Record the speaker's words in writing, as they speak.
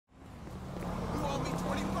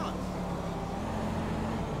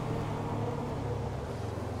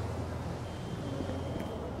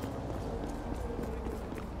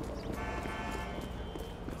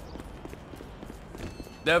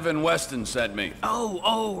Devin Weston sent me.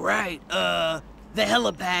 Oh, right. The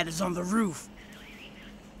helipad is on the roof.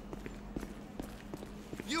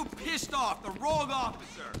 You pissed off the wrong officer!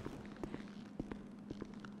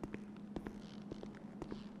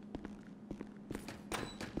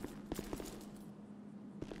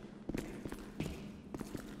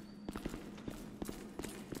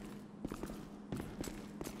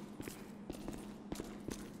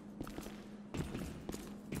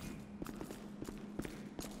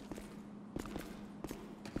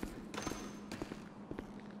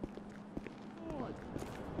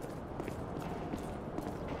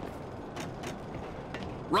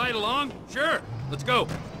 Ride along? Sure. Let's go.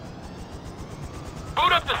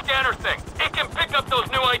 Boot up the scanner thing. It can pick up those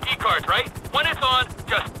new ID cards, right? When it's on,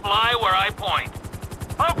 just fly where I point.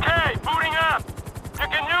 Okay, booting up. You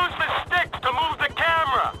can use the sticks to move the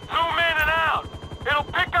camera. Zoom in and out. It'll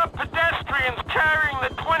pick up pedestrians carrying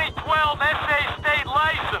the 2012 SA state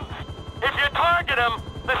license. If you target them,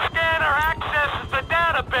 the scanner accesses the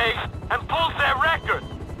database and pulls their record.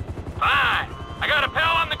 Fine. I got a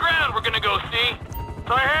pal on the ground we're gonna go see.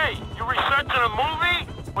 So hey, you researching a movie?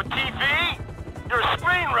 Or TV? You're a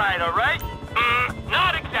screenwriter, right?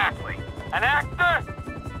 Not exactly. An actor?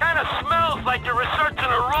 Kinda smells like you're researching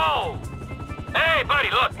a role. Hey, buddy,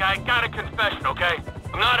 look, I got a confession, okay?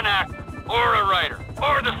 I'm not an actor, or a writer,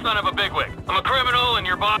 or the son of a bigwig. I'm a criminal and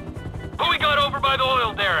your boss. Who we got over by the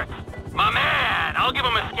oil derricks? My man! I'll give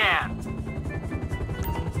him a scan.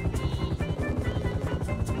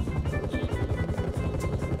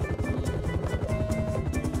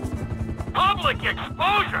 Public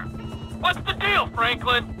exposure? What's the deal,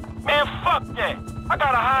 Franklin? Man, fuck that. I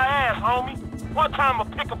got a high ass, homie. One time I'll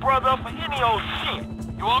pick a brother up for any old shit.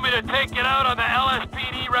 You want me to take it out on the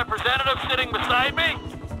LSPD representative sitting beside me?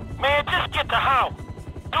 Man, just get the house.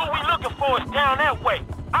 Dude we looking for is down that way.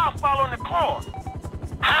 I'll follow in the car.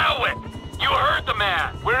 Howitt! You heard the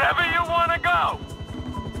man. Wherever you want to go.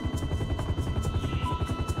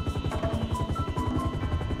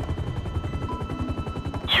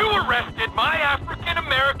 You arrested my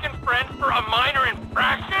African-American friend for a minor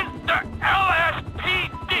infraction? The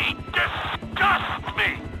LSPD disgusts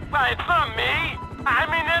me! Well, it's not me. I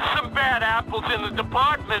mean, there's some bad apples in the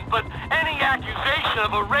department, but any accusation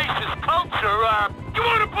of a racist culture, You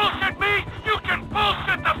wanna bullshit me? You can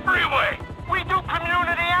bullshit the freeway! We do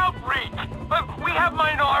community outreach, but we have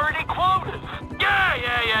minority quotas.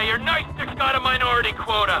 Yeah, your nightstick's got a minority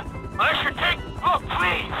quota. I should take... Look,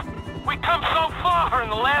 please! We come so far in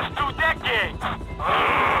the last 2 decades.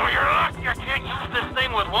 Oh, you're lucky I can't use this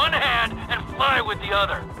thing with one hand and fly with the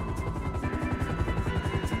other.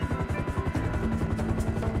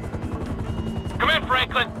 Come in,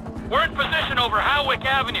 Franklin. We're in position over Howick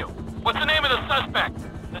Avenue. What's the name of the suspect?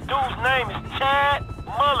 The dude's name is Chad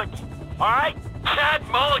Mulligan. All right? Chad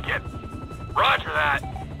Mulligan. Roger that.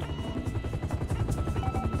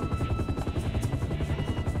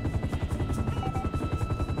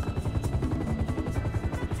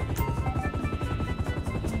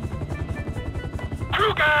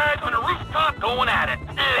 Two guys on a rooftop going at it.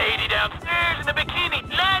 Lady downstairs in a bikini.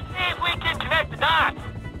 Let's see if we can connect the dots.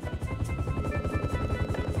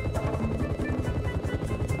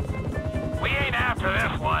 We ain't after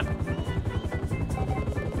this one.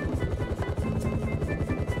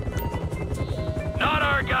 Not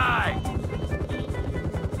our guy.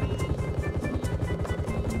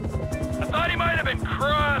 I thought he might have been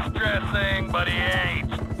cross-dressing, but he ain't.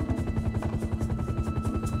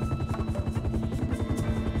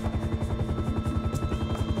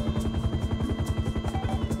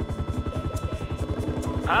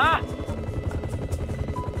 Huh?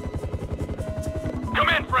 Come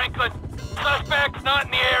in, Franklin. Suspect's not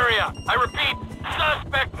in the area. I repeat,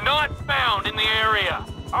 suspect not found in the area.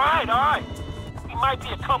 All right. He might be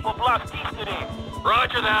a couple blocks east of there.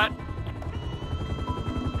 Roger that.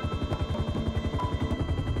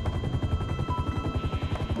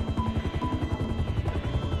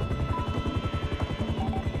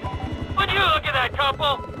 Would you look at that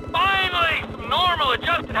couple? Finally, some normal,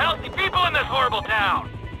 adjusted, healthy people in this horrible town.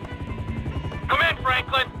 Come in,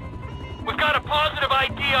 Franklin. We've got a positive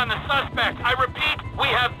ID on the suspect. I repeat, we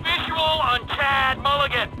have visual on Chad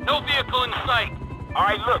Mulligan. No vehicle in sight. All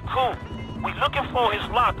right, look, cool. We looking for his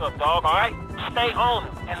lockup, dog, all right? Stay on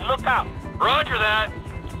him and look out. Roger that.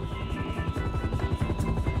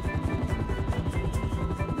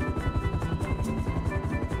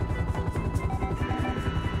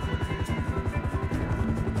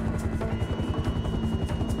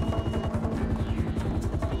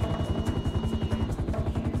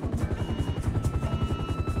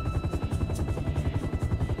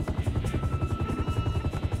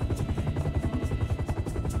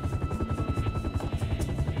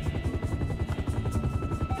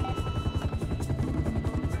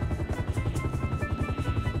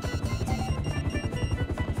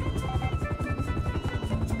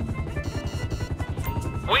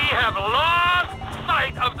 have lost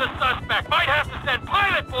sight of the suspect. Might have to send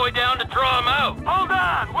Pilot Boy down to draw him out. Hold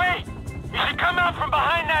on, wait! He should come out from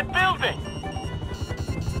behind that building!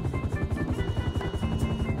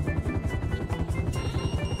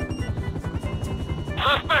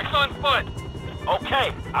 Suspect's on foot.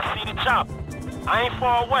 Okay, I see the chopper. I ain't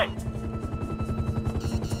far away.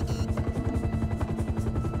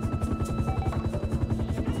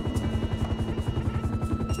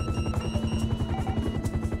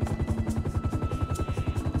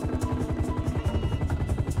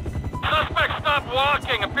 Suspect stopped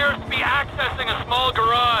walking. Appears to be accessing a small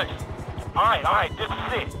garage. Alright, this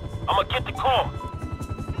is it. I'ma get the call.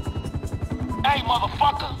 Hey,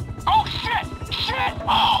 motherfucker! Oh, shit! Shit!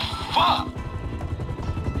 Oh, fuck!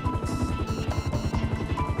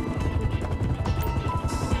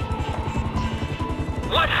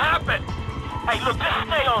 What happened? Hey, look, just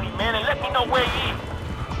stay on him, man, and let me know where he is.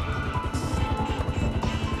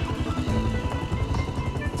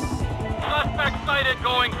 Suspect sighted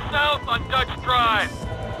going south on Dutch Drive.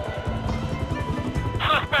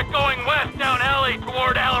 Suspect going west down alley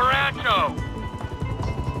toward El Rancho.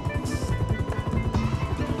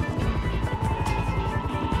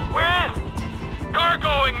 Where is he? Car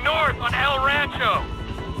going north on El Rancho.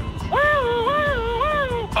 Woo, woo,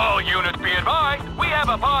 woo! All units be advised, we have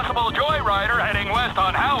a possible joyrider heading west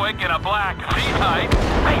on Howick in a black Z-Type.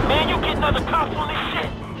 Hey, man, you getting other cops on this shit?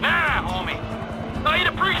 Nah, homie. I'd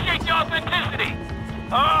appreciate the authenticity.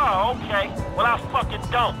 Oh, okay. Well, I fucking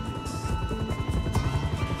don't.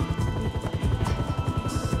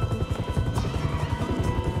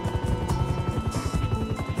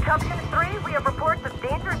 Cub Unit 3, we have reports of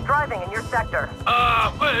dangerous driving in your sector.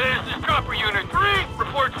 This is Chopper Unit 3.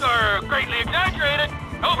 Reports are greatly exaggerated.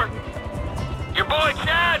 Over. Your boy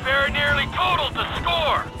Chad very nearly totaled the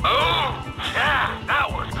score. Oh, Chad,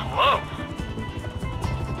 that was close.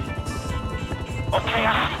 Okay,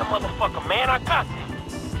 I see the motherfucker, man. I got this.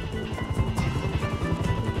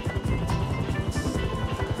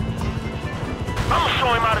 I'ma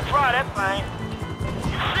show him how to drive that thing.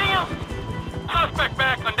 You see him? Suspect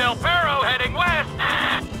back on Del Perro heading west.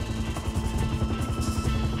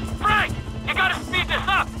 Frank, you gotta speed this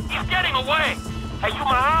up. He's getting away. Hey, you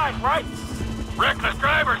my eyes, right? Reckless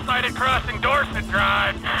driver sighted crossing Dorset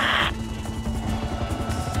Drive.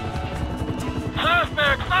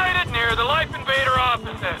 Suspect sighted near the Life Invader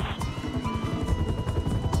offices.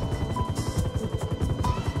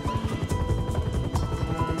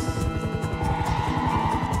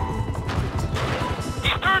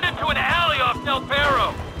 He's turned into an alley off Del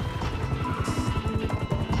Perro.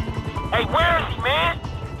 Hey, where is he, man?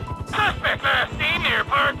 Suspect last seen near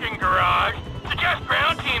parking garage. Suggest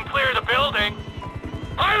ground team clear the building.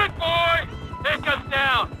 Pilot boy! Take us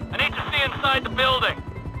down. I need to see inside the building.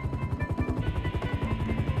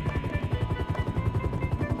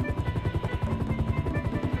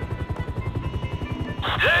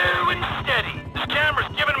 Slow and steady. This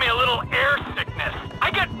camera's giving me a little air sickness.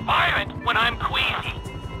 I get violent when I'm queasy.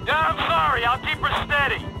 Yeah, I'm sorry. I'll keep her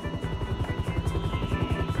steady.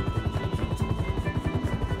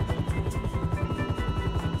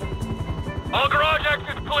 All garage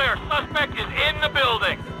exits clear. Suspect is in the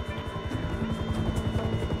building.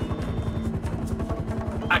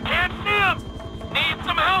 I can't see him. Need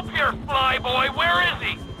some help here, flyboy. Where is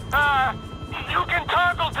he? You can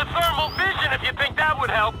toggle to thermal vision if you think that would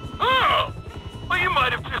help. Oh! Well, you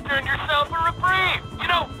might have just earned yourself a reprieve. You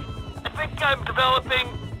know, I think I'm developing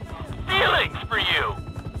feelings for you.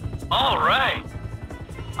 All right.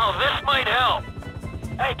 Oh, this might help.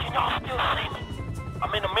 Hey, can y'all still see me?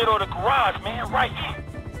 I'm in the middle of the garage, man, right here.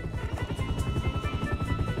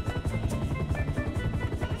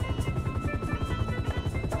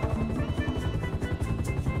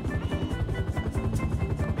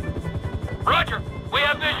 Roger, we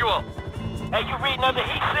have visual. Hey, you reading other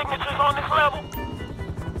heat signatures on this level?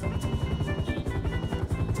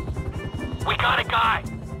 We got a guy.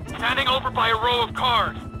 Standing over by a row of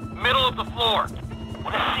cars. Middle of the floor.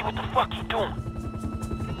 Well, let's see what the fuck he doing.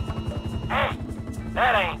 Hey,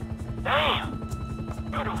 that ain't... Damn.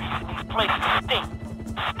 You're the reason these places stink.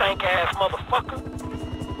 Stank-ass motherfucker.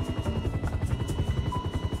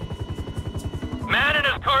 Man in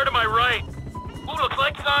his car to my right. Who looks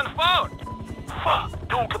like he's on phone? Fuck,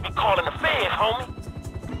 dude could be calling the feds, homie.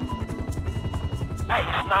 Hey,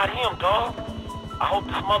 it's not him, dawg. I hope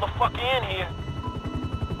this motherfucker in here.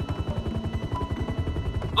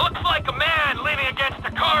 Looks like a man leaning against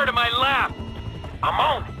a car to my left. I'm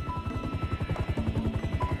on it.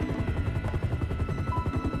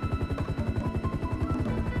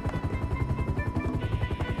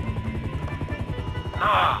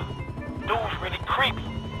 Nah, dude's really creepy,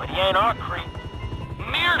 but he ain't our creep.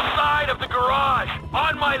 Near side of the garage,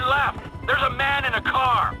 on my left. There's a man in a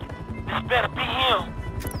car. This better be him.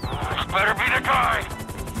 This better be the guy.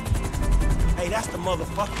 Hey, that's the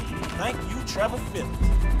motherfucker. Thank you, Trevor Phillips.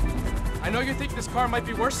 I know you think this car might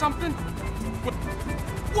be worth something.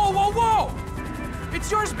 Whoa, whoa, whoa!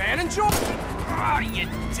 It's yours, man. Enjoy. Ah, you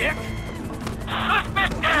dick!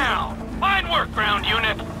 Suspect down. Fine work, ground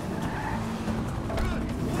unit.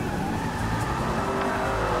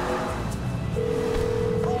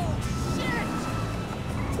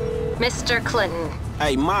 Mr. Clinton.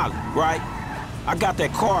 Hey, Molly, right? I got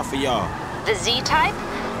that car for y'all. The Z-Type?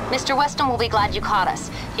 Mr. Weston will be glad you caught us.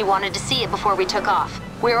 He wanted to see it before we took off.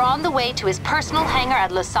 We're on the way to his personal hangar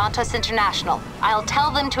at Los Santos International. I'll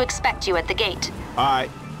tell them to expect you at the gate. All right.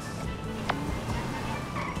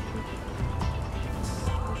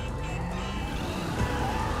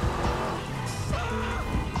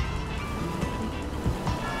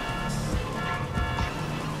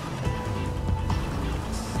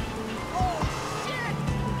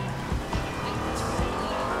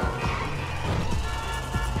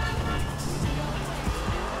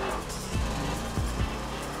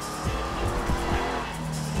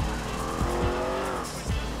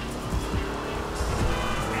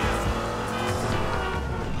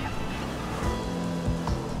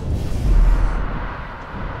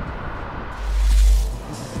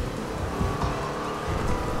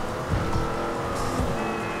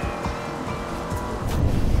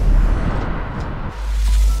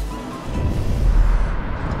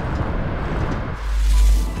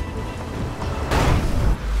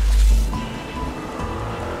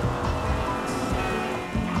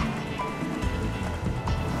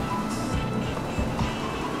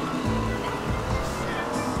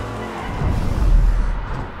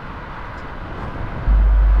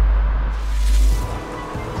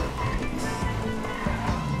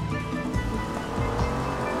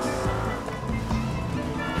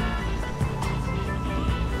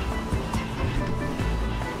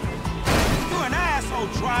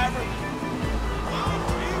 Driver.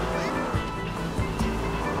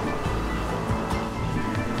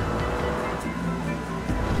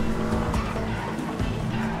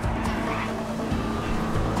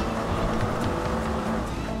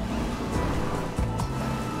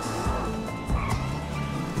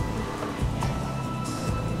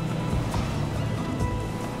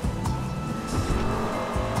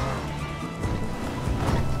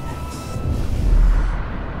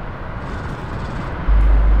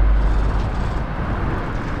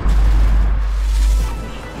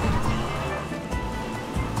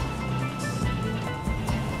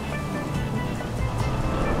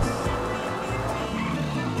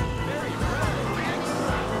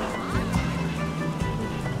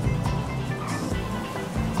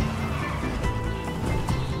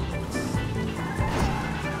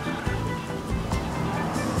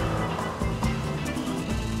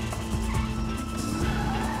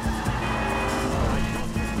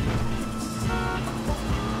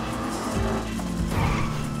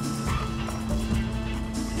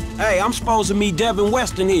 Hey, I'm supposed to meet Devin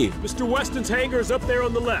Weston here. Mr. Weston's hangar is up there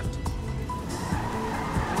on the left.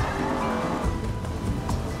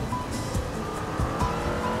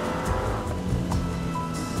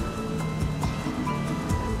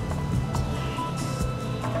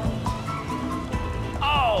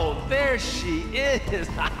 Oh, there she is.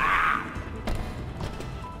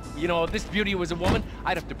 You know, if this beauty was a woman,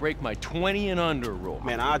 I'd have to break my 20 and under rule.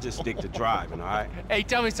 Man, I'll just stick to driving, all right? Hey,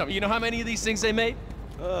 tell me something. You know how many of these things they made?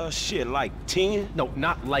 Shit, like 10? No,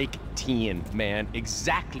 not like 10, man.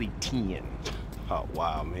 Exactly 10. Oh,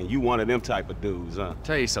 wow, man. You one of them type of dudes, huh?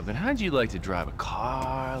 Tell you something. How'd you like to drive a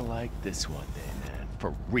car like this one day, man?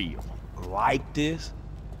 For real. Like this?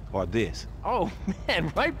 Or this? Oh,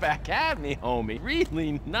 man, right back at me, homie.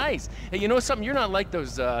 Really nice. Hey, you know something? You're not like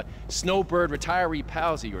those snowbird retiree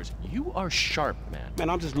pals of yours. You are sharp, man. Man,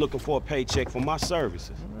 I'm just looking for a paycheck for my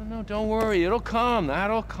services. No, don't worry. It'll come.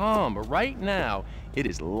 That'll come. But right now, it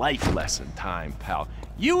is life lesson time, pal.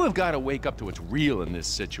 You have got to wake up to what's real in this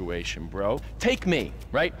situation, bro. Take me,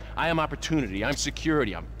 right? I am opportunity. I'm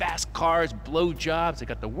security. I'm fast cars, blow jobs. I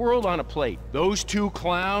got the world on a plate. Those two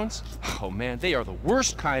clowns, oh man, they are the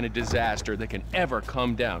worst kind of disaster that can ever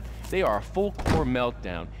come down. They are a full core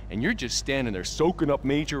meltdown, and you're just standing there soaking up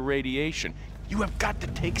major radiation. You have got to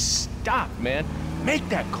take stock, man. Make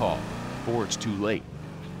that call before it's too late.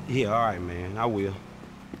 Yeah, all right, man. I will.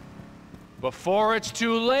 Before it's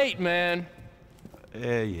too late, man.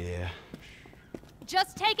 Yeah.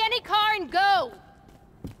 Just take any car and go.